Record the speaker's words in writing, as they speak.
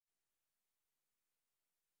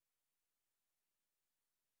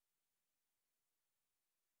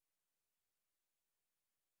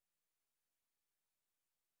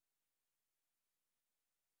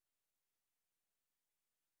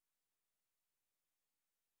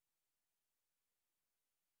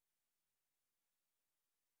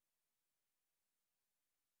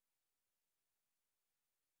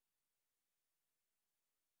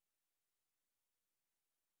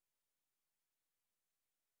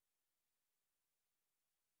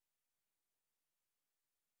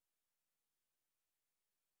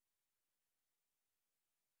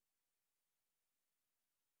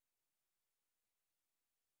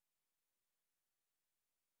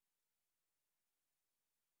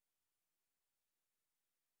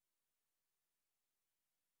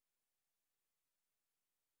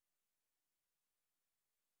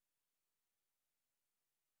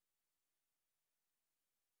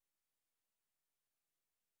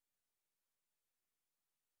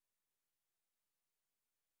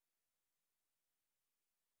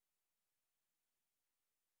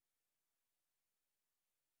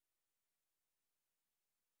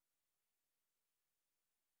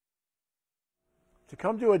to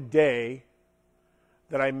come to a day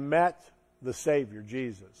that I met the Savior,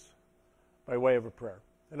 Jesus, by way of a prayer.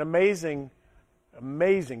 An amazing,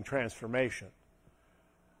 amazing transformation.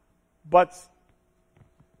 But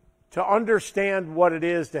to understand what it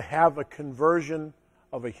is to have a conversion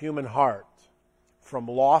of a human heart from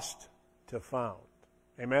lost to found.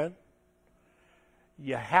 Amen?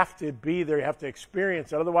 You have to be there. You have to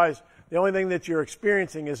experience it. Otherwise, the only thing that you're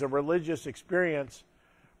experiencing is a religious experience.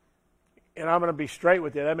 And I'm going to be straight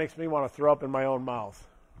with you. That makes me want to throw up in my own mouth.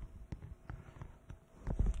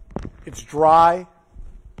 It's dry.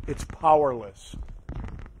 It's powerless.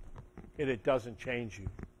 And it doesn't change you.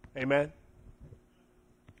 Amen?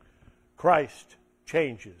 Christ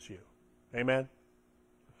changes you. Amen?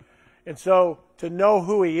 And so, to know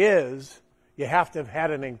who He is, you have to have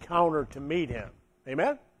had an encounter to meet Him.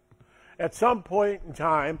 Amen? At some point in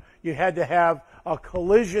time, you had to have a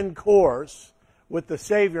collision course with the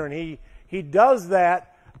Savior, and He does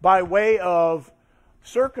that by way of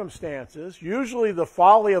circumstances, usually the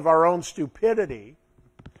folly of our own stupidity,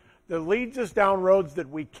 that leads us down roads that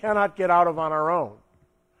we cannot get out of on our own,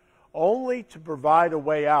 only to provide a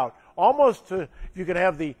way out. Almost to, if you could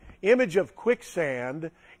have the image of quicksand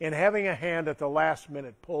and having a hand at the last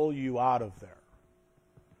minute pull you out of there,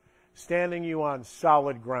 standing you on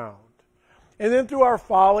solid ground. And then through our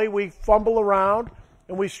folly, we fumble around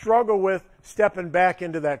and we struggle with stepping back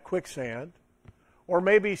into that quicksand, or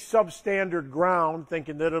maybe substandard ground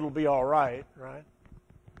thinking that it'll be all right, right?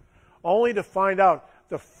 Only to find out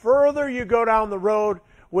the further you go down the road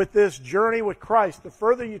with this journey with Christ, the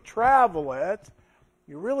further you travel it,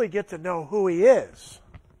 you really get to know who He is.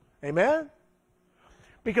 Amen?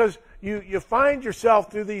 Because you find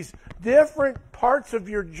yourself through these different parts of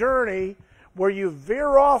your journey where you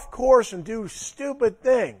veer off course and do stupid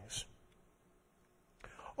things,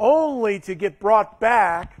 only to get brought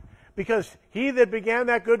back, because He that began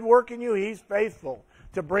that good work in you, He's faithful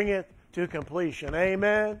to bring it to completion.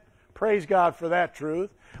 Amen? Praise God for that truth.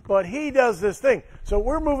 But He does this thing. So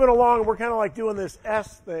we're moving along, and we're kind of like doing this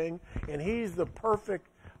S thing, and He's the perfect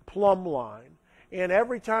plumb line. And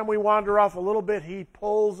every time we wander off a little bit, He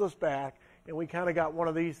pulls us back, and we kind of got one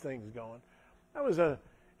of these things going. That was an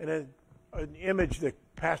image that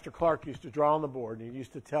Pastor Clark used to draw on the board, and he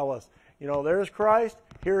used to tell us, you know, there's Christ,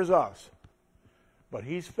 here's us. But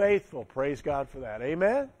He's faithful. Praise God for that.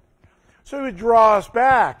 Amen? So He would draw us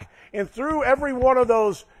back. And through every one of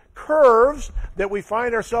those curves that we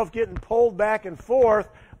find ourselves getting pulled back and forth,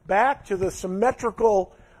 back to the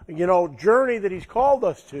symmetrical, journey that He's called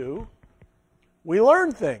us to, we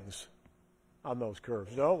learn things on those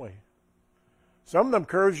curves, don't we? Some of them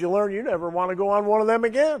curves you learn you never want to go on one of them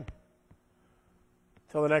again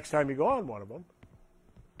until the next time you go on one of them.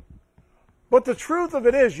 But the truth of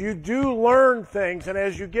it is, you do learn things, and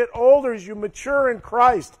as you get older, as you mature in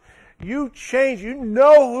Christ, you change. You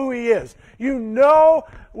know who He is. You know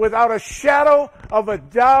without a shadow of a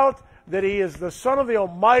doubt that He is the Son of the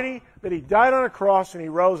Almighty, that He died on a cross and He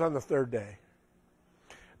rose on the third day.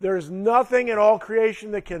 There is nothing in all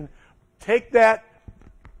creation that can take that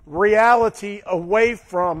reality away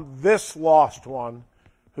from this lost one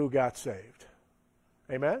who got saved.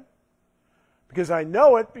 Amen? Because I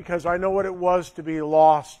know it, because I know what it was to be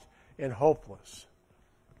lost and hopeless.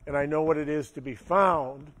 And I know what it is to be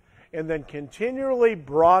found and then continually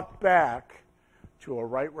brought back to a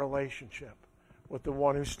right relationship with the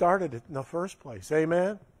one who started it in the first place.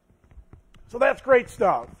 Amen? So that's great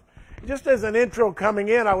stuff. Just as an intro coming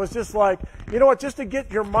in, I was just like, you know what, just to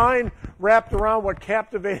get your mind wrapped around what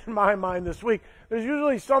captivated my mind this week, there's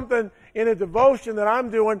usually something in a devotion that I'm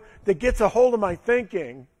doing that gets a hold of my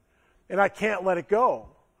thinking, and I can't let it go.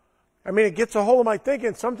 I mean, it gets a hold of my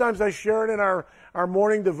thinking. Sometimes I share it in our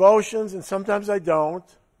morning devotions, and sometimes I don't.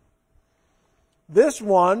 This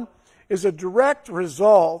one is a direct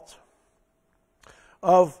result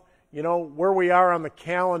of, where we are on the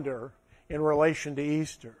calendar in relation to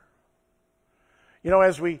Easter.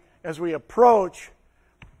 As we approach,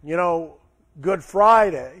 Good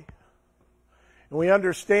Friday, and we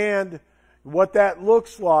understand what that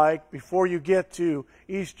looks like before you get to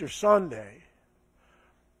Easter Sunday,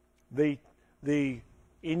 the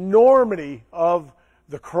enormity of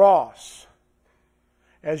the cross.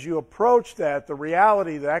 As you approach that, the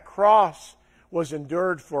reality that cross was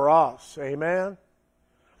endured for us. Amen?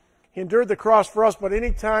 He endured the cross for us, but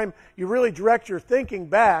anytime you really direct your thinking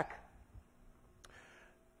back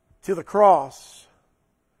to the cross,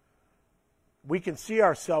 we can see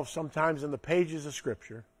ourselves sometimes in the pages of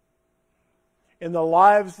Scripture, in the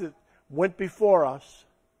lives that went before us,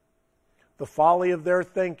 the folly of their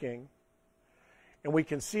thinking, and we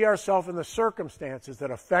can see ourselves in the circumstances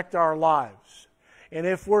that affect our lives. And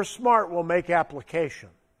if we're smart, we'll make application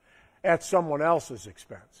at someone else's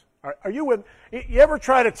expense. Are you with? You ever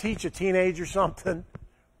try to teach a teenager something?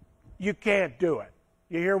 You can't do it.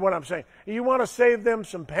 You hear what I'm saying? You want to save them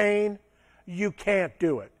some pain? You can't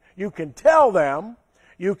do it. You can tell them.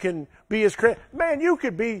 You can be as creative. Man, you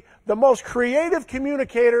could be the most creative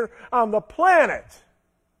communicator on the planet.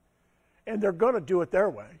 And they're going to do it their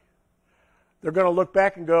way. They're going to look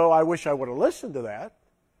back and go, I wish I would have listened to that.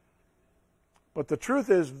 But the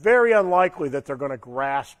truth is very unlikely that they're going to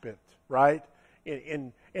grasp it, right?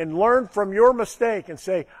 And learn from your mistake and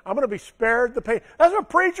say, I'm going to be spared the pain. That's what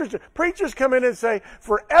preachers do. Preachers come in and say,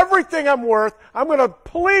 for everything I'm worth, I'm going to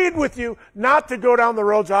plead with you not to go down the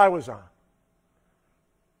roads I was on.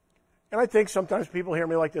 And I think sometimes people hear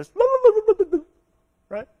me like this,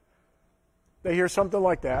 right? They hear something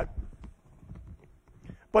like that.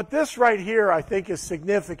 But this right here, I think, is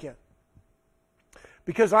significant.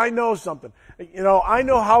 Because I know something. You know, I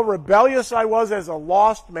know how rebellious I was as a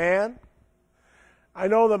lost man. I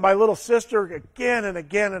know that my little sister, again and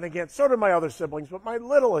again and again, so did my other siblings, but my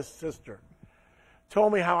littlest sister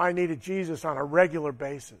told me how I needed Jesus on a regular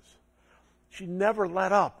basis. She never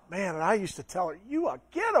let up. Man, and I used to tell her,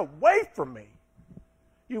 get away from me.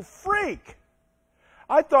 You freak.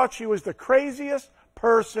 I thought she was the craziest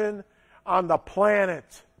person on the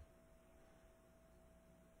planet.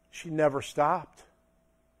 She never stopped.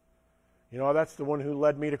 You know, that's the one who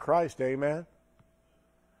led me to Christ, amen?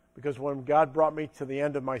 Because when God brought me to the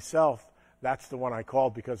end of myself, that's the one I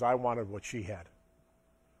called because I wanted what she had.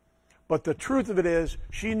 But the truth of it is,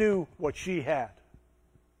 she knew what she had.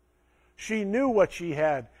 She knew what she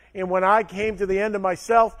had. And when I came to the end of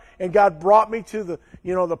myself and God brought me to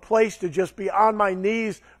the place to just be on my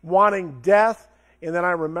knees wanting death, and then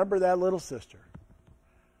I remember that little sister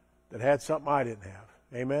that had something I didn't have.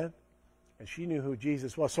 Amen? And she knew who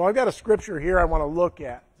Jesus was. So I've got a scripture here I want to look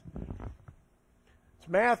at. It's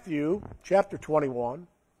Matthew chapter 21,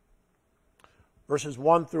 verses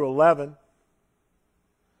 1 through 11.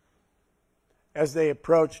 As they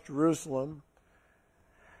approached Jerusalem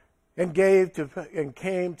and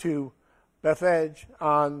came to Bethphage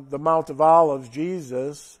on the Mount of Olives,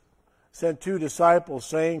 Jesus sent 2 disciples,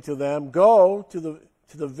 saying to them, Go to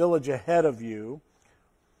the village ahead of you,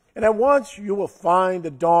 and at once you will find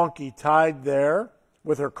a donkey tied there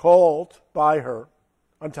with her colt by her.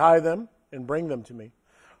 Untie them and bring them to me.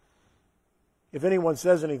 If anyone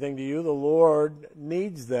says anything to you, the Lord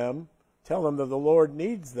needs them. Tell them that the Lord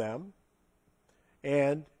needs them,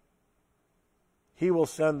 and He will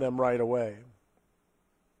send them right away.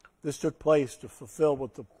 This took place to fulfill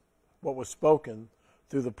what was spoken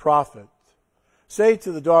through the prophet. Say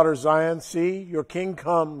to the daughter Zion, See, your king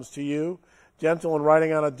comes to you, gentle and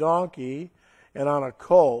riding on a donkey and on a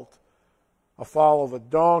colt, a foal of a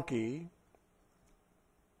donkey.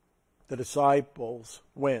 The disciples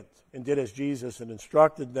went and did as Jesus had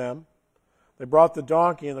instructed them. They brought the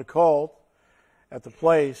donkey and the colt at the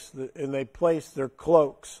place, and they placed their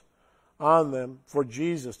cloaks on them for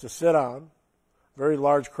Jesus to sit on. A very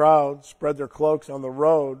large crowd spread their cloaks on the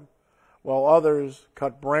road, while others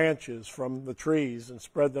cut branches from the trees and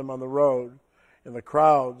spread them on the road. And the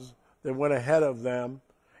crowds that went ahead of them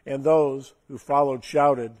and those who followed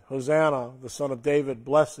shouted, Hosanna, the Son of David,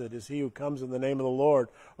 blessed is he who comes in the name of the Lord.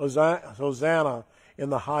 Hosanna in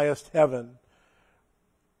the highest heaven.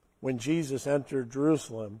 When Jesus entered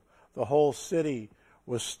Jerusalem, the whole city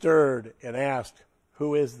was stirred and asked,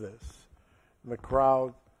 Who is this? And the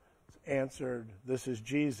crowd answered, This is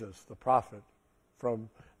Jesus, the prophet from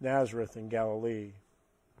Nazareth in Galilee.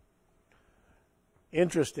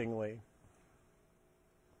 Interestingly,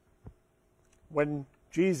 when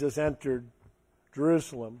Jesus entered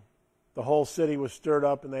Jerusalem, the whole city was stirred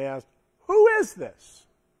up and they asked, Who is this?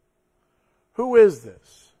 Who is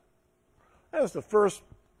this? That was the first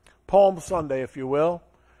Palm Sunday, if you will.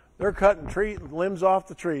 They're cutting limbs off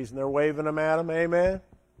the trees and they're waving them at him, amen?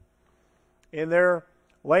 And they're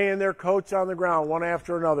laying their coats on the ground one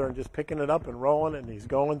after another and just picking it up and rolling, and he's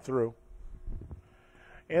going through.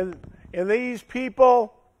 And these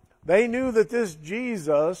people, they knew that this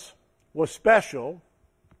Jesus was special.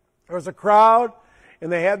 There was a crowd,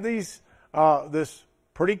 and they had this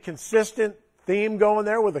pretty consistent theme going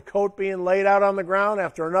there with a coat being laid out on the ground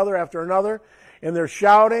after another, and they're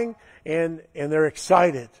shouting, and they're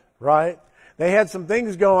excited, right? They had some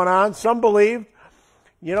things going on. Some believed,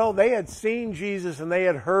 they had seen Jesus and they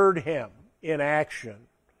had heard him in action.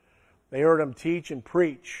 They heard him teach and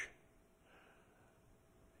preach.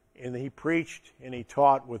 And he preached and he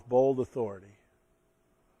taught with bold authority.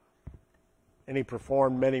 And he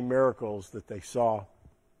performed many miracles that they saw.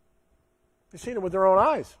 They've seen it with their own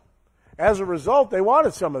eyes. as a result, they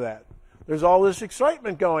wanted some of that. There's all this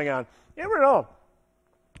excitement going on. You ever know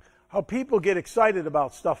how people get excited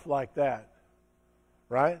about stuff like that,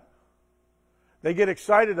 right? They get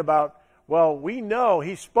excited about, well, we know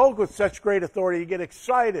he spoke with such great authority. You get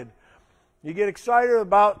excited. You get excited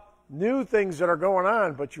about new things that are going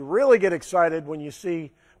on, but you really get excited when you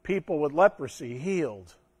see people with leprosy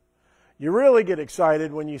healed. You really get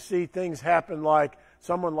excited when you see things happen like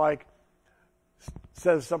someone like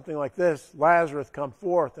says something like this, Lazarus come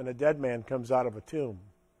forth and a dead man comes out of a tomb.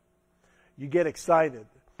 You get excited.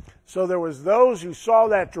 So there was those who saw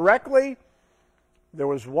that directly, there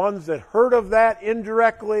was ones that heard of that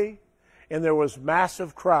indirectly, and there was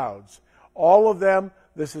massive crowds. All of them,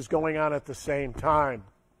 this is going on at the same time.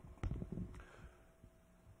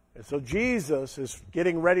 And so Jesus is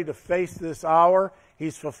getting ready to face this hour.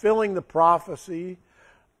 He's fulfilling the prophecies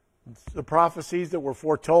that were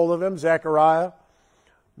foretold of him. Zechariah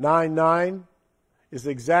 9:9 is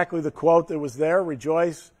exactly the quote that was there.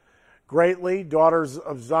 Rejoice greatly, daughters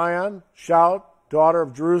of Zion. Shout, daughter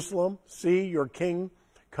of Jerusalem. See, your king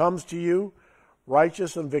comes to you,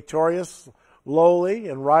 righteous and victorious, lowly,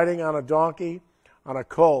 and riding on a donkey, on a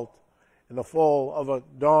colt, in the foal of a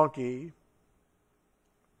donkey.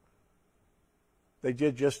 They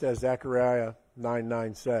did just as Zechariah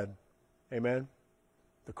 9:9 said. Amen?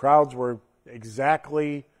 The crowds were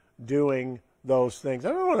exactly doing those things.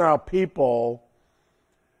 I don't know how people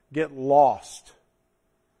get lost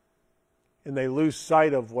and they lose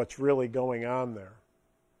sight of what's really going on there.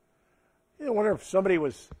 I wonder if somebody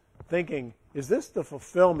was thinking, is this the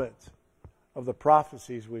fulfillment of the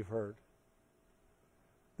prophecies we've heard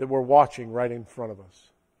that we're watching right in front of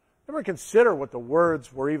us? Never consider what the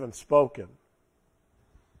words were even spoken.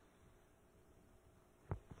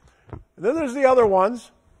 And then there's the other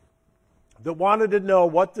ones that wanted to know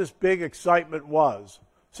what this big excitement was.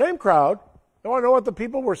 Same crowd. They want to know what the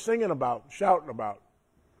people were singing about, shouting about.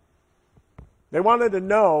 They wanted to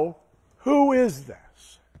know, who is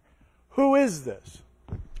this? Who is this?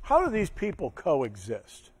 How do these people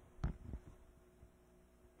coexist?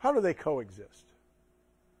 How do they coexist?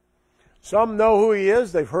 Some know who he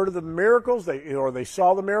is. They've heard of the miracles, or they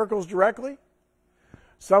saw the miracles directly.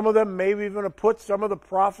 Some of them maybe even have put some of the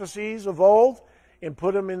prophecies of old and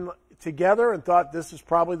put them in together and thought this is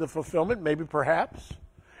probably the fulfillment, maybe perhaps.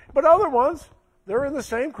 But other ones, they're in the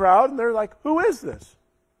same crowd and they're like, who is this?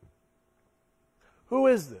 Who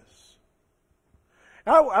is this?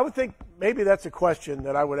 I would think maybe that's a question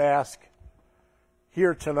that I would ask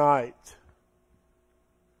here tonight.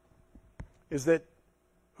 Is that,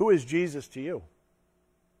 who is Jesus to you?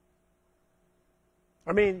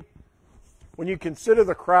 I mean, when you consider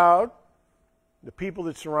the crowd, the people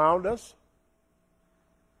that surround us,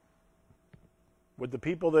 would the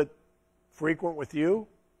people that frequent with you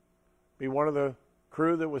be one of the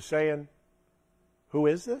crew that was saying, who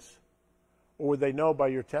is this? Or would they know by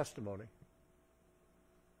your testimony?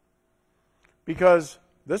 Because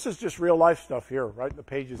this is just real life stuff here, right in the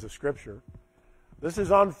pages of Scripture. This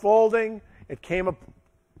is unfolding. It came up,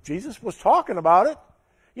 Jesus was talking about it.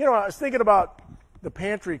 You know, I was thinking about the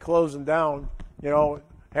pantry closing down,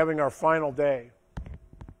 having our final day.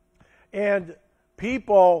 And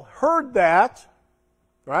people heard that,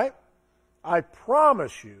 right? I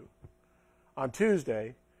promise you, on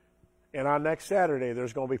Tuesday and on next Saturday,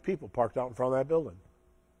 there's going to be people parked out in front of that building.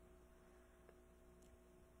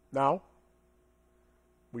 Now,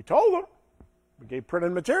 we told them, we gave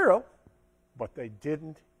printed material, but they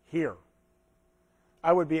didn't hear.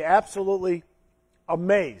 I would be absolutely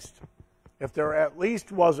amazed if there at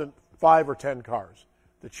least wasn't 5 or 10 cars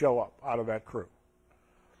that show up out of that crew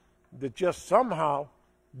that just somehow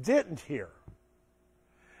didn't hear.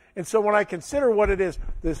 And so when I consider what it is,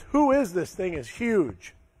 this who is this thing is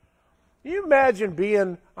huge. Can you imagine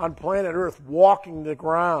being on planet Earth walking the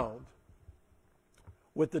ground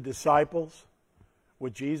with the disciples,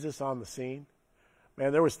 with Jesus on the scene?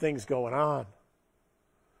 Man, there was things going on.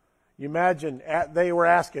 You imagine they were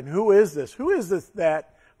asking, who is this? Who is this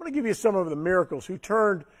that? I'm going to give you some of the miracles. Who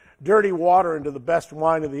turned dirty water into the best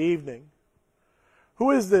wine of the evening? Who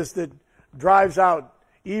is this that drives out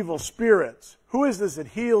evil spirits? Who is this that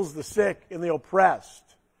heals the sick and the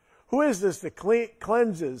oppressed? Who is this that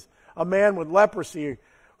cleanses a man with leprosy?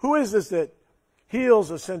 Who is this that heals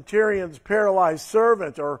a centurion's paralyzed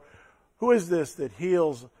servant? Or who is this that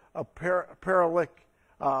heals a paraplegic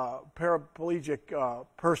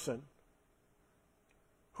person?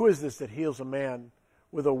 Who is this that heals a man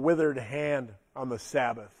with a withered hand on the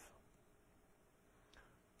Sabbath?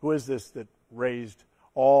 Who is this that raised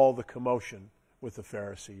all the commotion with the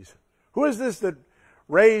Pharisees? Who is this that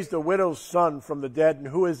raised a widow's son from the dead? And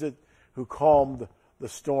who is it who calmed the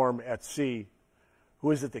storm at sea?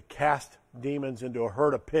 Who is it that cast demons into a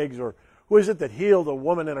herd of pigs? Or who is it that healed a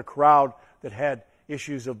woman in a crowd that had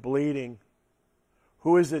issues of bleeding?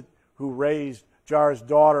 Who is it who raised Jairus'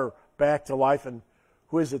 daughter back to life? And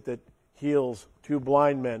who is it that heals two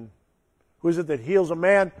blind men? Who is it that heals a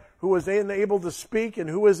man who was unable to speak? And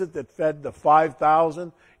who is it that fed the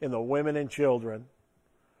 5,000 and the women and children?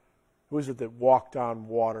 Who is it that walked on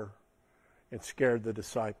water and scared the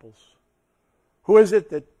disciples? Who is it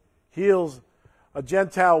that heals a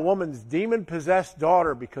Gentile woman's demon-possessed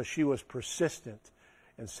daughter because she was persistent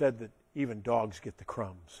and said that even dogs get the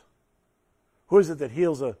crumbs? Who is it that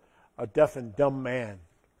heals a deaf and dumb man?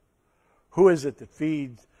 Who is it that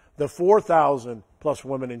feeds the 4,000 plus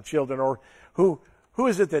women and children? Or who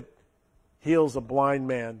is it that heals a blind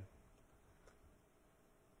man?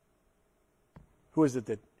 Who is it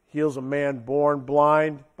that heals a man born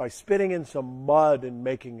blind by spitting in some mud and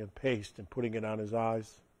making a paste and putting it on his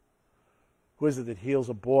eyes? Who is it that heals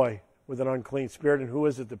a boy with an unclean spirit? And who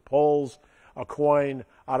is it that pulls a coin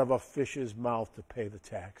out of a fish's mouth to pay the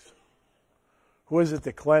tax? Who is it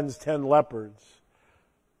that cleansed 10 lepers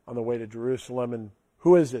on the way to Jerusalem? And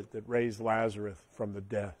who is it that raised Lazarus from the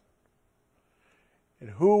dead? And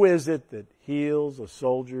who is it that heals a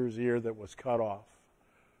soldier's ear that was cut off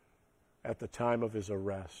at the time of his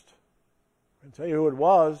arrest? I can tell you who it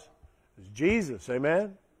was. It was Jesus,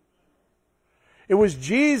 amen? It was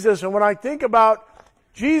Jesus, and when I think about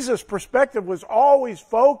Jesus' perspective was always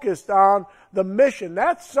focused on the mission.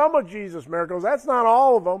 That's some of Jesus' miracles. That's not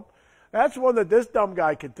all of them. That's one that this dumb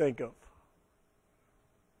guy could think of.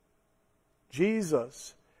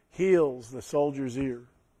 Jesus heals the soldier's ear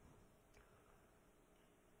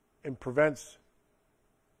and prevents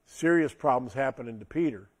serious problems happening to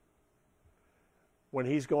Peter when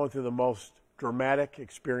he's going through the most dramatic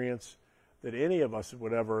experience that any of us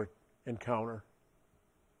would ever encounter.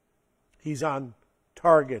 He's on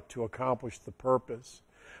target to accomplish the purpose.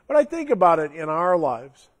 But I think about it in our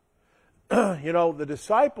lives. The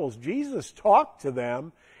disciples, Jesus talked to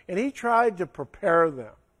them and he tried to prepare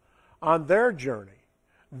them on their journey.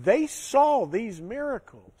 They saw these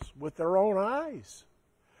miracles with their own eyes.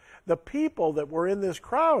 The people that were in this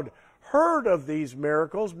crowd heard of these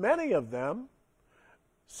miracles, many of them.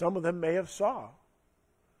 Some of them may have saw.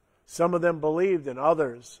 Some of them believed and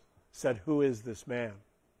others said, "Who is this man?"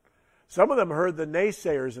 Some of them heard the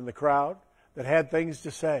naysayers in the crowd that had things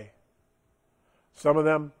to say. Some of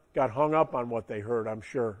them got hung up on what they heard, I'm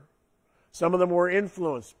sure. Some of them were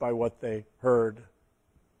influenced by what they heard.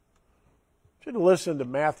 You should listen to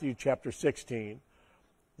Matthew chapter 16,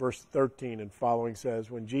 verse 13 and following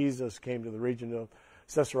says, when Jesus came to the region of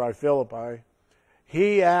Caesarea Philippi,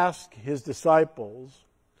 he asked his disciples,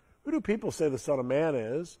 "Who do people say the Son of Man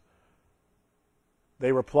is?"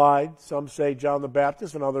 They replied, "Some say John the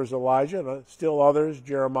Baptist, and others Elijah, and still others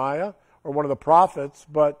Jeremiah, or one of the prophets.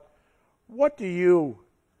 But what do you,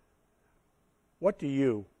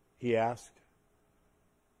 he asked,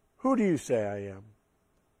 who do you say I am?"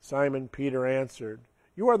 Simon Peter answered,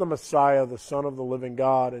 "You are the Messiah, the Son of the living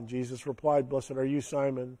God." And Jesus replied, "Blessed are you,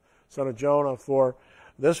 Simon, son of Jonah, for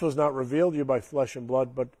this was not revealed to you by flesh and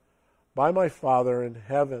blood, but by my Father in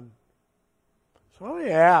heaven." So let me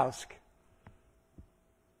ask,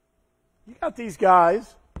 you got these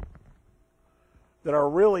guys that are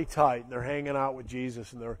really tight, and they're hanging out with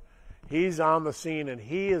Jesus, and he's on the scene, and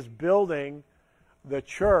he is building the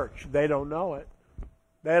church. They don't know it.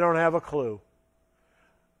 They don't have a clue.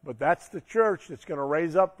 But that's the church that's going to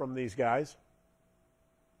raise up from these guys.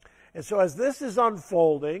 And so as this is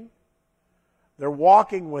unfolding, they're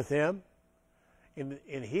walking with him, and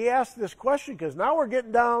he asked this question, because now we're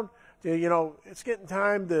getting down to, it's getting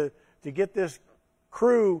time to get this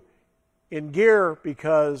crew in gear,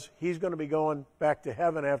 because he's going to be going back to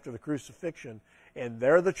heaven after the crucifixion, and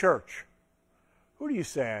they're the church. "Who do you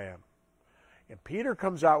say I am?" And Peter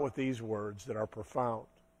comes out with these words that are profound.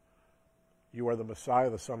 "You are the Messiah,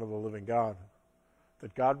 the Son of the living God."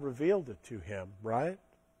 That God revealed it to him, right?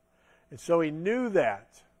 And so he knew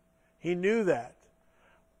that. He knew that.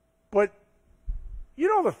 But you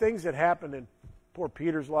know the things that happened in poor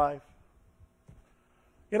Peter's life?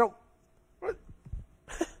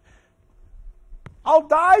 I'll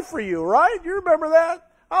die for you, right? You remember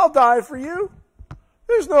that? I'll die for you.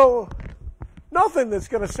 There's nothing that's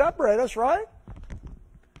going to separate us, right?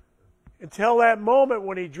 Until that moment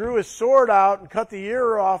when he drew his sword out and cut the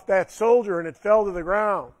ear off that soldier and it fell to the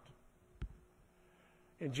ground.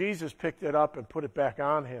 And Jesus picked it up and put it back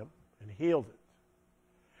on him and healed it.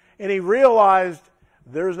 And he realized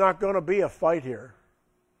there's not going to be a fight here.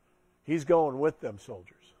 He's going with them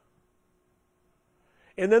soldiers.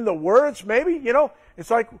 And then the words, maybe,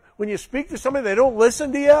 it's like when you speak to somebody, they don't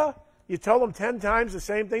listen to you. You tell them 10 times the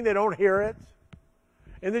same thing, they don't hear it.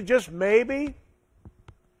 And then just maybe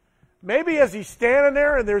as he's standing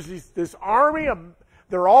there and there's this army,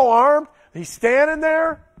 they're all armed, he's standing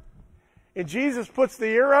there, and Jesus puts the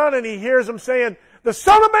ear on and he hears them saying, the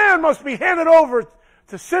Son of Man must be handed over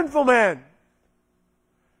to sinful men.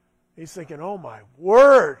 He's thinking, oh my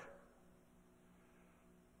word.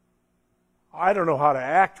 I don't know how to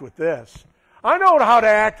act with this. I know how to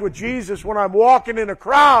act with Jesus when I'm walking in a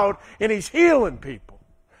crowd and he's healing people.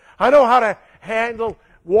 I know how to handle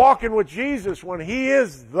walking with Jesus when he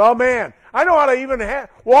is the man. I know how to even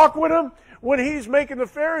walk with him when he's making the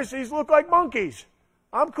Pharisees look like monkeys.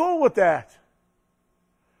 I'm cool with that.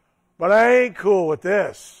 But I ain't cool with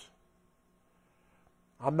this.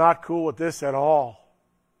 I'm not cool with this at all.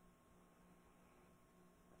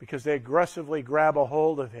 Because they aggressively grab a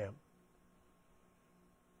hold of him.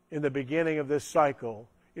 In the beginning of this cycle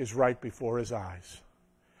is right before his eyes.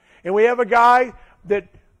 And we have a guy that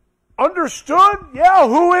understood,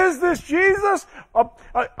 who is this Jesus?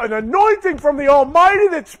 An anointing from the Almighty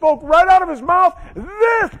that spoke right out of his mouth.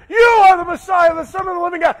 This, you are the Messiah, the Son of the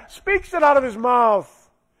living God. Speaks it out of his mouth.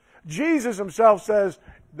 Jesus himself says,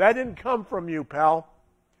 that didn't come from you, pal.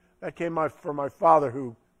 That came from my Father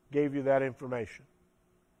who gave you that information.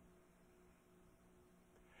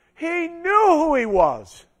 He knew who he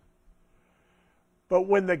was. But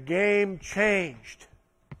when the game changed,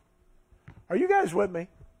 are you guys with me?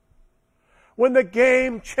 When the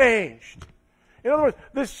game changed. In other words,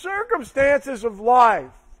 the circumstances of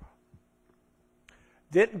life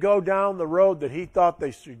didn't go down the road that he thought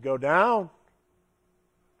they should go down.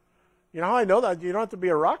 You know how I know that? You don't have to be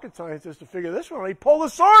a rocket scientist to figure this one out. He pulled the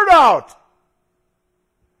sword out.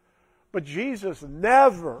 But Jesus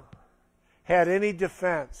never had any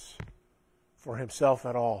defense for himself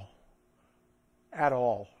at all. At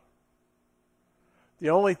all. The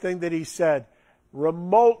only thing that he said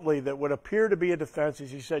remotely that would appear to be a defense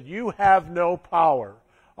is he said, you have no power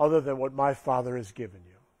other than what my Father has given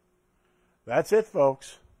you. That's it,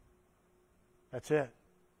 folks. That's it.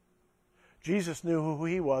 Jesus knew who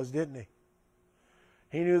he was, didn't he?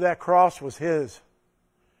 He knew that cross was his,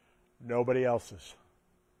 nobody else's.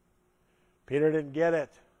 Peter didn't get it.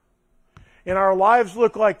 And our lives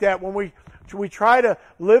look like that when we try to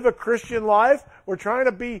live a Christian life. We're trying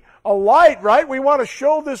to be a light, right? We want to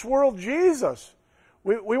show this world Jesus.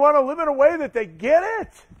 We want to live in a way that they get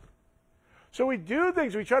it. So we do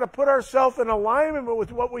things. We try to put ourselves in alignment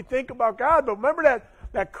with what we think about God. But remember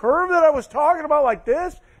that curve that I was talking about like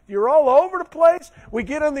this? You're all over the place. We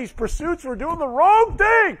get in these pursuits. We're doing the wrong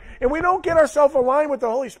thing. And we don't get ourselves aligned with the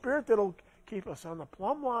Holy Spirit that'll keep us on the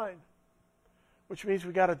plumb line. Which means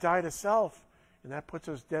we got to die to self. And that puts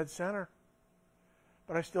us dead center.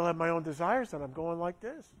 But I still have my own desires and I'm going like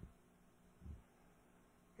this.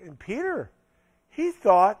 And Peter, he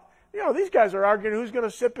thought, these guys are arguing who's going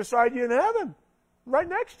to sit beside you in heaven. Right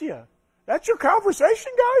next to you. That's your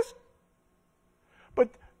conversation, guys? But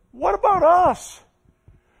what about us?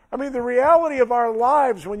 I mean, the reality of our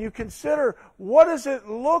lives, when you consider what does it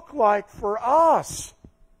look like for us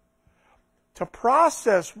to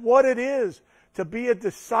process what it is to be a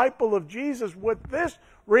disciple of Jesus with this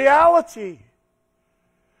reality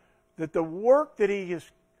that the work that he has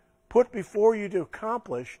put before you to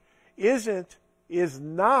accomplish is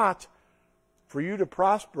not for you to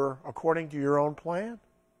prosper according to your own plan.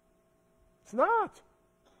 It's not.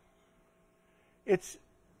 It's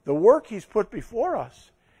the work he's put before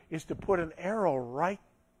us is to put an arrow right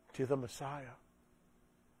to the Messiah.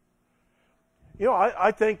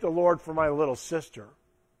 I thank the Lord for my little sister.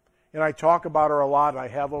 And I talk about her a lot, and I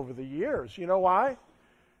have over the years. You know why?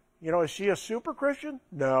 Is she a super Christian?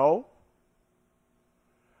 No.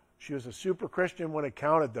 She was a super Christian when it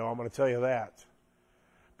counted, though, I'm going to tell you that.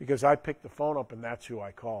 Because I picked the phone up, and that's who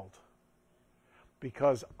I called.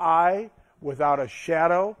 Because I, without a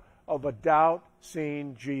shadow of a doubt,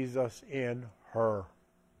 seen Jesus in her.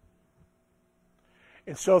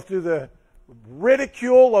 And so through the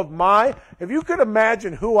ridicule of if you could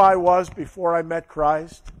imagine who I was before I met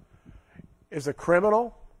Christ, as a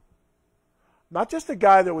criminal, not just a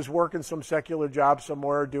guy that was working some secular job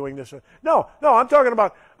somewhere doing this. No, I'm talking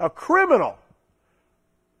about a criminal.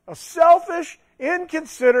 A selfish,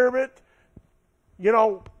 inconsiderate,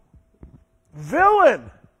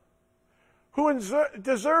 villain who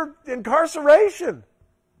deserved incarceration.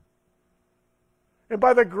 And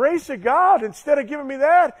by the grace of God, instead of giving me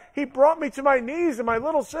that, he brought me to my knees, and my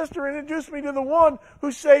little sister introduced me to the one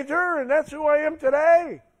who saved her, and that's who I am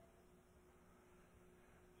today.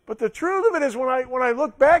 But the truth of it is, when I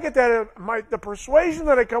look back at that, the persuasion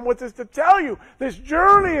that I come with is to tell you this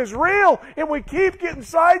journey is real, and we keep getting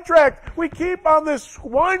sidetracked. We keep on this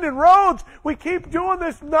winding roads. We keep doing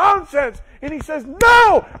this nonsense. And he says,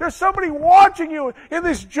 no, there's somebody watching you, and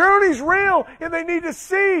this journey's real, and they need to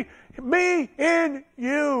see me in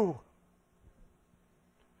you.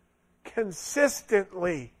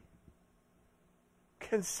 Consistently.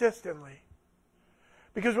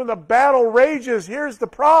 Because when the battle rages, here's the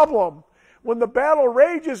problem. When the battle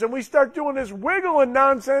rages and we start doing this wiggling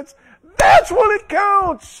nonsense, that's when it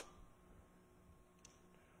counts.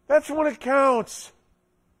 That's when it counts.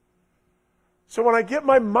 So when I get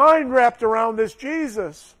my mind wrapped around this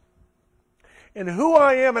Jesus and who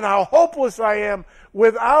I am and how hopeless I am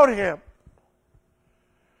without Him,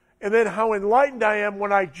 and then how enlightened I am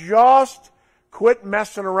when I just quit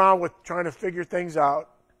messing around with trying to figure things out,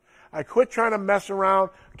 I quit trying to mess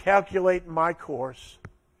around, calculating my course,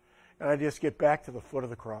 and I just get back to the foot of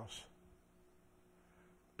the cross.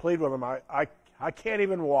 Plead with Him. I can't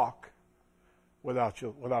even walk without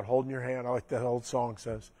you, without holding your hand. I like that old song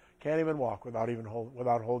says, can't even walk without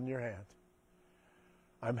holding your hand.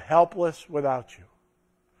 I'm helpless without you.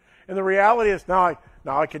 And the reality is, now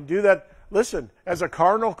I can do that. Listen, as a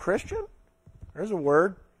carnal Christian, there's a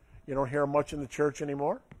word you don't hear much in the church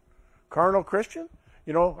anymore. Carnal Christian.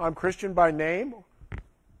 You know, I'm Christian by name.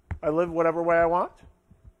 I live whatever way I want.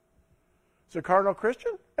 Is a carnal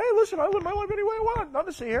Christian? Hey, listen, I live my life any way I want.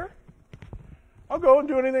 Nothing to see here. I'll go and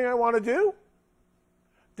do anything I want to do.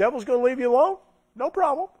 Devil's going to leave you alone? No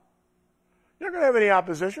problem. You're not going to have any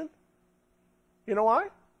opposition. You know why?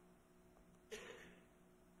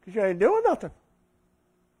 Because you ain't doing nothing.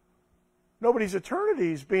 Nobody's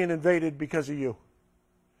eternity is being invaded because of you.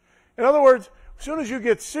 In other words, as soon as you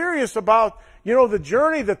get serious about, the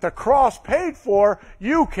journey that the cross paid for,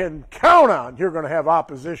 you can count on you're going to have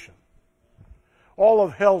opposition. All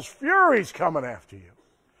of hell's fury's coming after you.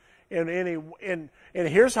 And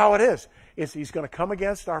here's how it is. He's going to come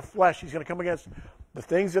against our flesh. He's going to come against the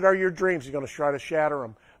things that are your dreams. He's going to try to shatter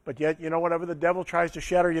them. But yet, whatever the devil tries to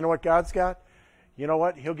shatter, you know what God's got? You know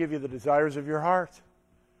what? He'll give you the desires of your heart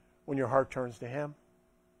when your heart turns to Him.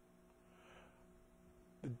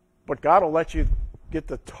 But God will let you get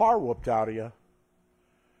the tar whooped out of you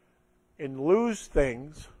and lose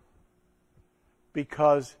things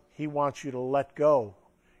because He wants you to let go,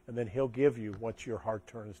 and then He'll give you once your heart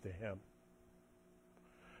turns to Him.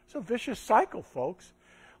 It's a vicious cycle, folks.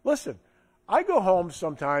 Listen, I go home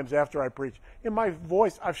sometimes after I preach, and my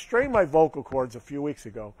voice, I've strained my vocal cords a few weeks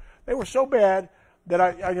ago. They were so bad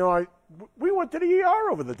that we went to the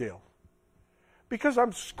ER over the deal. Because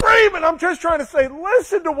I'm screaming, I'm just trying to say,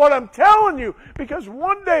 listen to what I'm telling you, because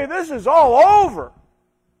one day this is all over.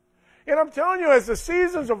 And I'm telling you, as the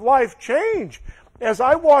seasons of life change, as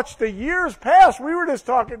I watched the years pass, we were just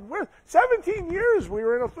talking, 17 years we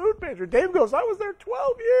were in a food pantry. Dave goes, I was there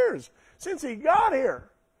 12 years since he got here.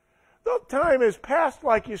 The time has passed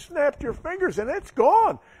like you snapped your fingers and it's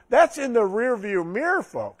gone. That's in the rearview mirror,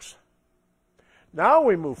 folks. Now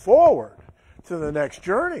we move forward to the next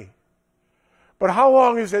journey. But how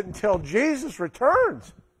long is it until Jesus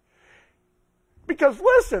returns? Because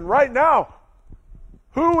listen, right now,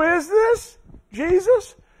 who is this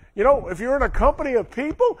Jesus? If you're in a company of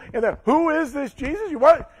people, and then who is this Jesus? You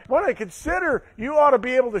want to consider, you ought to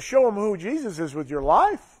be able to show them who Jesus is with your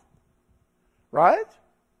life. Right?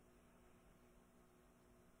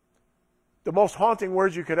 The most haunting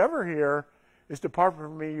words you could ever hear is, depart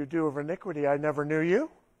from me, you do of iniquity, I never knew you.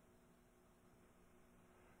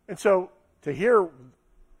 And so, to hear,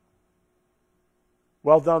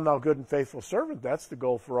 well done, thou good and faithful servant, that's the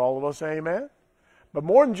goal for all of us, amen? But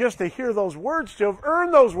more than just to hear those words, to have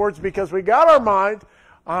earned those words, because we got our mind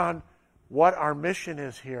on what our mission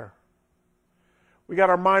is here. We got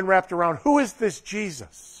our mind wrapped around, who is this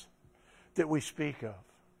Jesus that we speak of?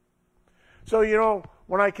 So,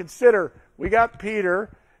 when I consider, we got Peter,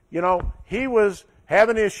 he was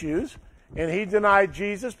having issues, and he denied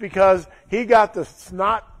Jesus because he got the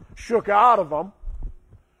snot shook out of him,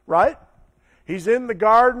 right? He's in the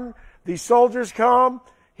garden, these soldiers come,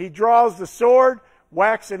 he draws the sword,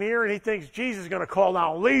 whacks an ear, and he thinks Jesus is going to call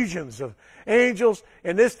down legions of angels,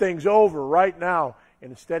 and this thing's over right now.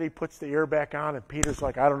 And instead he puts the ear back on, and Peter's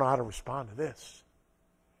like, I don't know how to respond to this.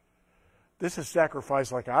 This is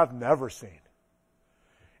sacrifice like I've never seen.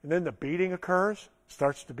 And then the beating occurs,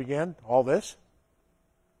 starts to begin, all this.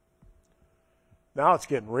 Now it's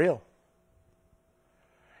getting real.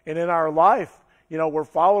 And in our life, we're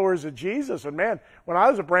followers of Jesus. And man, when I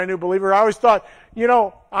was a brand new believer, I always thought,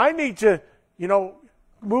 I need to,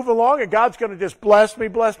 move along and God's going to just bless me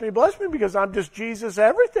because I'm just Jesus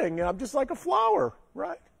everything. I'm just like a flower,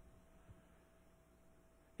 right?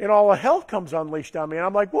 And all the hell comes unleashed on me. And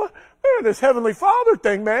I'm like, what? Man, this Heavenly Father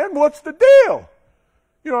thing, man, what's the deal?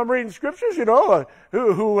 You know, I'm reading scriptures,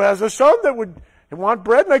 who has a son that would want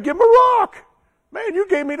bread and I give him a rock. Man, you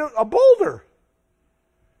gave me a boulder.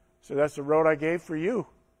 So that's the road I gave for you.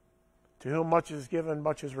 To whom much is given,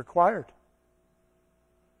 much is required.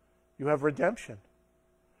 You have redemption.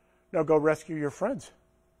 Now go rescue your friends.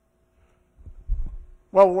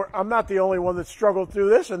 Well, I'm not the only one that struggled through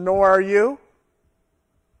this, and nor are you.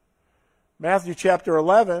 Matthew chapter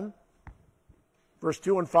 11, verse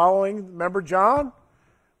 2 and following. Remember John?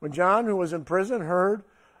 When John, who was in prison, heard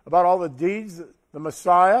about all the deeds of the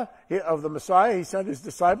Messiah, he sent his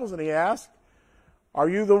disciples and he asked, "Are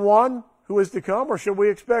you the one who is to come, or should we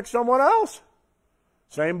expect someone else?"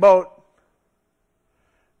 Same boat.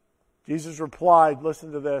 Jesus replied,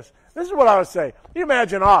 listen to this. This is what I would say. You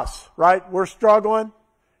imagine us, right? We're struggling,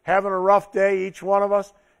 having a rough day, each one of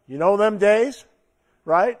us. You know them days,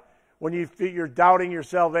 right? When you're doubting your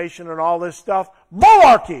salvation and all this stuff.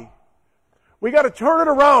 Malarkey! We got to turn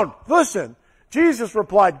it around. Listen, Jesus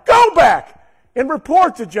replied, "Go back and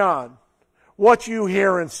report to John what you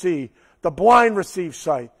hear and see. The blind receive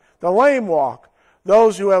sight. The lame walk.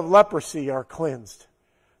 Those who have leprosy are cleansed.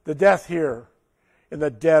 The deaf hear, and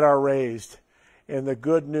the dead are raised. And the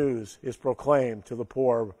good news is proclaimed to the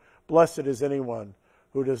poor. Blessed is anyone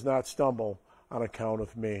who does not stumble on account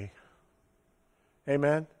of me."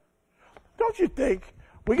 Amen? Don't you think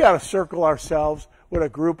we got to circle ourselves with a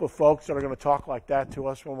group of folks that are going to talk like that to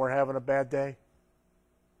us when we're having a bad day?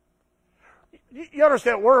 You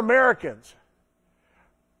understand, we're Americans.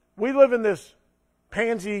 We live in this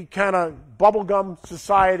pansy kind of bubblegum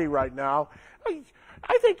society right now.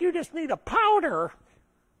 I think you just need a powder.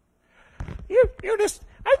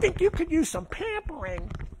 I think you could use some pampering.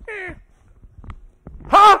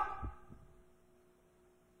 Huh?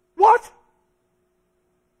 What?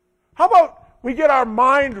 How about we get our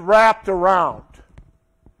mind wrapped around?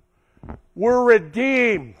 We're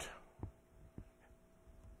redeemed.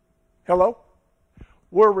 Hello?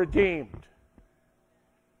 We're redeemed.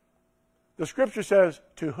 The scripture says,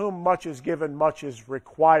 "To whom much is given, much is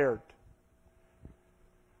required."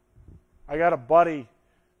 I got a buddy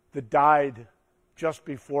that died just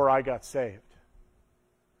before I got saved.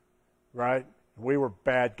 Right? We were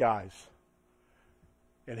bad guys.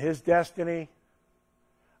 And his destiny,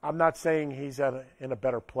 I'm not saying he's in a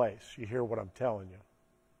better place. You hear what I'm telling you.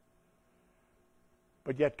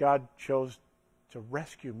 But yet God chose to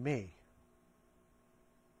rescue me.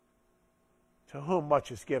 To whom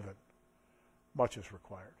much is given, much is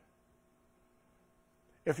required.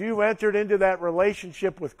 If you've entered into that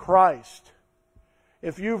relationship with Christ,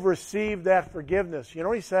 if you've received that forgiveness, you know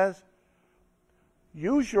what he says?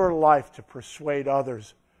 Use your life to persuade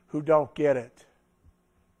others who don't get it.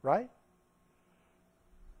 Right?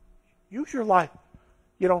 Use your life.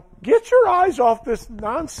 Get your eyes off this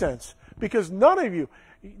nonsense, because none of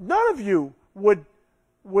you would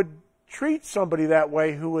treat somebody that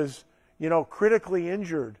way who was, critically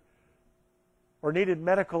injured or needed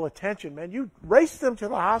medical attention. Man, you race them to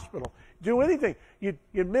the hospital. Do anything. You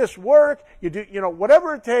miss work. You do,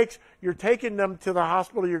 whatever it takes. You're taking them to the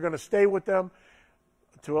hospital. You're going to stay with them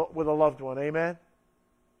with a loved one. Amen?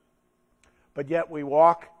 But yet we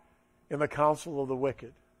walk in the counsel of the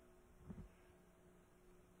wicked.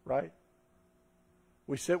 Right?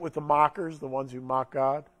 We sit with the mockers, the ones who mock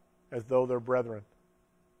God, as though they're brethren.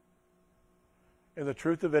 And the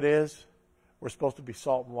truth of it is, we're supposed to be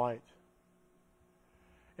salt and light.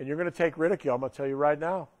 And you're going to take ridicule. I'm going to tell you right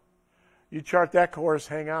now. You chart that course,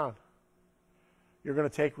 hang on. You're going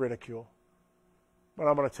to take ridicule. But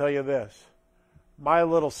I'm going to tell you this. My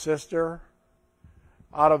little sister,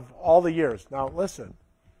 out of all the years, now listen,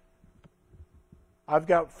 I've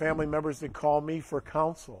got family members that call me for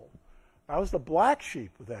counsel. I was the black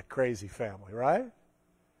sheep of that crazy family, right?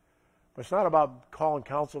 But it's not about calling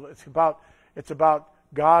counsel. It's about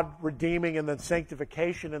God redeeming and then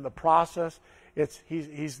sanctification in the process.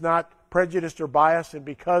 He's not prejudiced or biased, and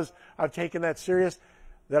because I've taken that serious,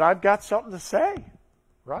 that I've got something to say,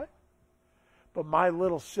 right? But my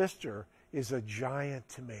little sister is a giant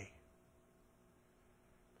to me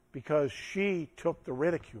because she took the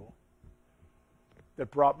ridicule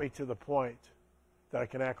that brought me to the point that I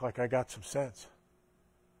can act like I got some sense.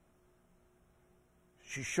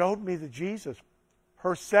 She showed me the Jesus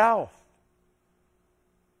herself.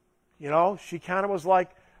 She kind of was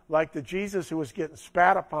like the Jesus who was getting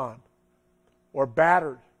spat upon or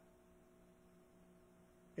battered,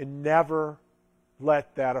 and never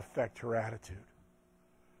let that affect her attitude.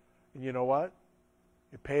 And you know what?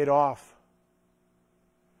 It paid off.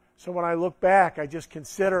 So when I look back, I just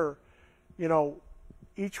consider,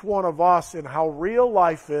 each one of us and how real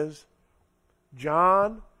life is.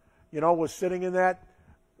 John, was sitting in that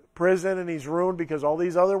prison and he's ruined because all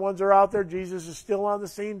these other ones are out there. Jesus is still on the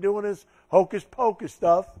scene doing his hocus pocus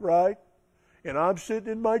stuff, right? And I'm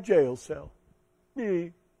sitting in my jail cell.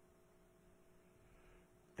 Me.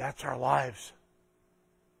 That's our lives.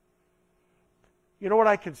 You know what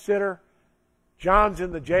I consider? John's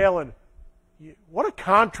in the jail, and what a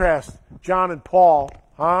contrast, John and Paul,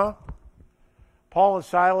 huh? Paul and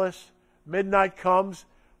Silas, midnight comes,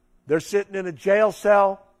 they're sitting in a jail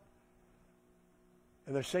cell,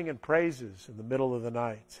 and they're singing praises in the middle of the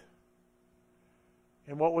night.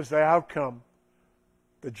 And what was the outcome?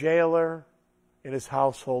 The jailer and his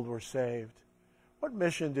household were saved. What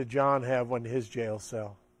mission did John have when his jail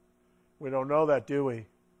cell? We don't know that, do we?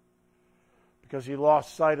 Because he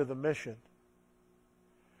lost sight of the mission.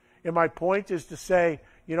 And my point is to say,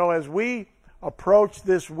 as we approach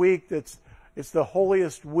this week, it's the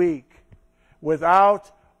holiest week.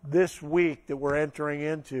 Without this week that we're entering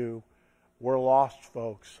into, we're lost,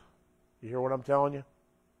 folks. You hear what I'm telling you?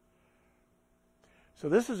 So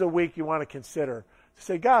this is a week you want to consider. To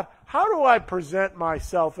say, God, how do I present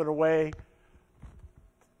myself in a way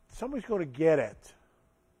somebody's going to get it?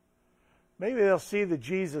 Maybe they'll see the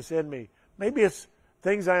Jesus in me. Maybe it's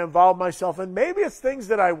things I involve myself in. Maybe it's things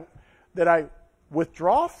that I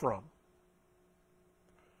withdraw from.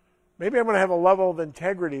 Maybe I'm going to have a level of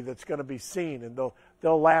integrity that's going to be seen, and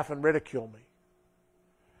they'll laugh and ridicule me.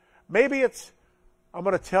 Maybe I'm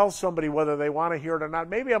going to tell somebody whether they want to hear it or not.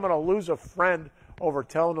 Maybe I'm going to lose a friend over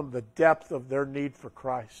telling them the depth of their need for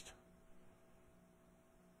Christ.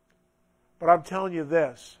 But I'm telling you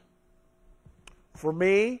this. For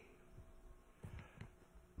me,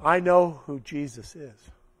 I know who Jesus is.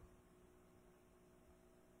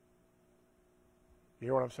 You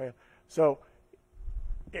hear what I'm saying? So,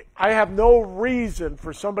 I have no reason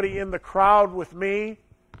for somebody in the crowd with me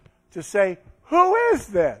to say, who is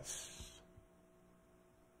this?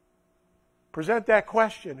 Present that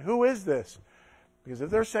question. Who is this? Because if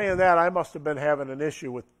they're saying that, I must have been having an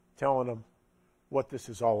issue with telling them what this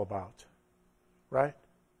is all about. Right?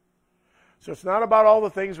 So it's not about all the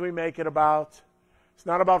things we make it about. It's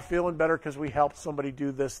not about feeling better because we helped somebody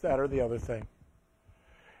do this, that, or the other thing.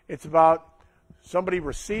 It's about somebody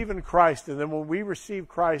receiving Christ, and then when we receive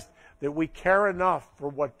Christ, that we care enough for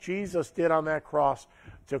what Jesus did on that cross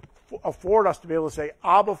to afford us to be able to say,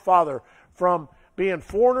 Abba, Father, from being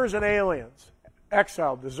foreigners and aliens,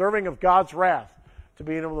 exiled, deserving of God's wrath, to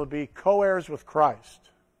being able to be co-heirs with Christ.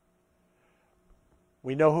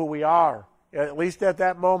 We know who we are. At least at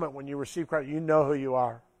that moment when you receive Christ, you know who you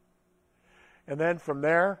are. And then from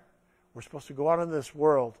there, we're supposed to go out in this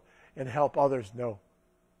world and help others know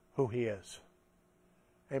who He is.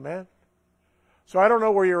 Amen? So I don't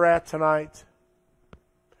know where you're at tonight.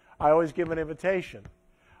 I always give an invitation.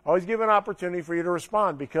 I always give an opportunity for you to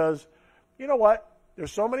respond because, you know what?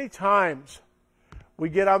 There's so many times we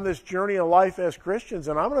get on this journey of life as Christians,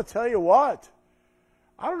 and I'm going to tell you what.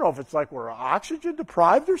 I don't know if it's like we're oxygen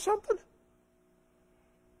deprived or something.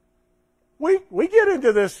 We get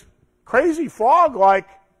into this crazy fog like,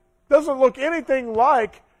 doesn't look anything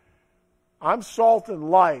like I'm salt and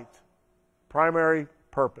light. Primary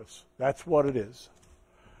purpose. That's what it is.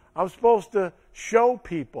 I'm supposed to show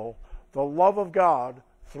people the love of God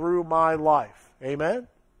through my life. Amen?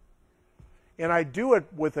 And I do it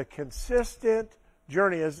with a consistent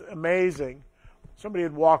journey. It's amazing. Somebody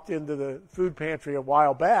had walked into the food pantry a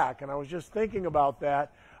while back, and I was just thinking about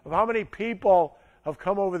that, of how many people have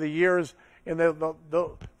come over the years, and the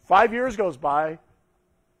 5 years goes by,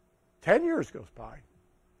 10 years goes by,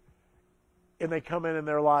 and they come in and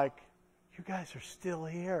they're like, you guys are still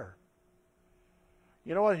here.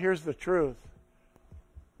 You know what? Here's the truth.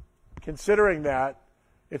 Considering that,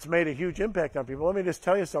 it's made a huge impact on people. Let me just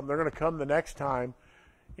tell you something. They're going to come the next time,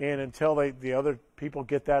 and until the other people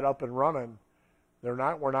get that up and running, we're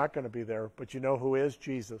not going to be there. But you know who is?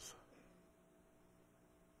 Jesus.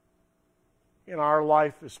 And our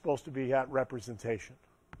life is supposed to be that representation.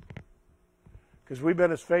 Because we've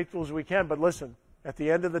been as faithful as we can. But listen, at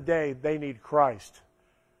the end of the day, they need Christ,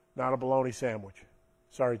 not a bologna sandwich.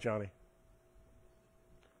 Sorry, Johnny.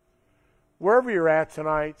 Wherever you're at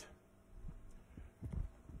tonight,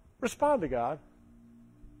 respond to God.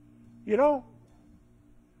 You know,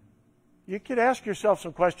 you could ask yourself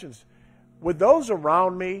some questions. Would those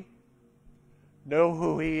around me know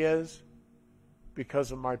who He is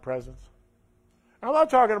because of my presence? I'm not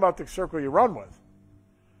talking about the circle you run with.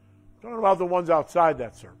 I'm talking about the ones outside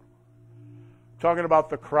that circle. I'm Talking about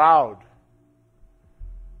the crowd.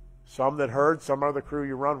 Some that heard, some are the crew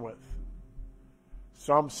you run with.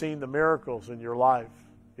 Some seen the miracles in your life.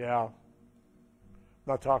 Yeah.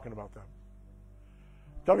 Not talking about them.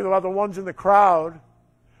 Talking about the ones in the crowd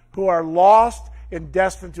who are lost and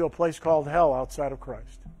destined to a place called hell outside of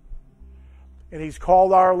Christ. And He's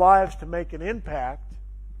called our lives to make an impact.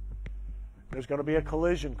 There's going to be a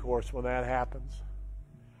collision course when that happens.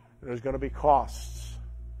 There's going to be costs.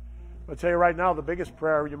 I'll tell you right now, the biggest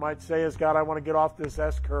prayer you might say is, God, I want to get off this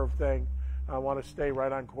S-curve thing. I want to stay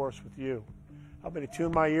right on course with you. I'm going to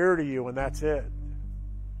tune my ear to you, and that's it.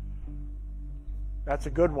 That's a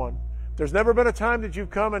good one. There's never been a time that you've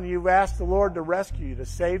come and you've asked the Lord to rescue you, to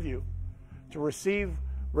save you, to receive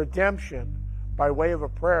redemption by way of a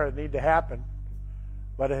prayer that need to happen.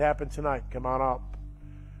 Let it happen tonight. Come on up.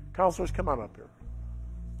 Counselors, come on up here.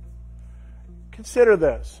 Consider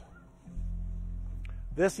this.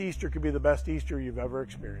 This Easter could be the best Easter you've ever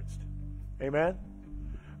experienced. Amen?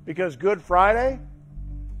 Because Good Friday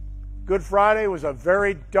was a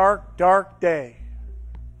very dark, dark day.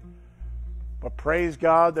 But praise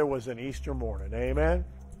God, there was an Easter morning. Amen?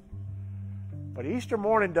 But Easter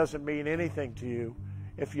morning doesn't mean anything to you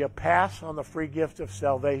if you pass on the free gift of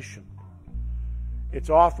salvation. It's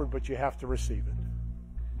offered, but you have to receive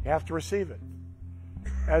it. You have to receive it.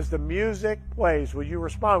 As the music plays, will you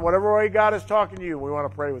respond? Whatever way God is talking to you, we want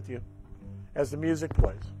to pray with you as the music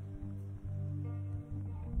plays.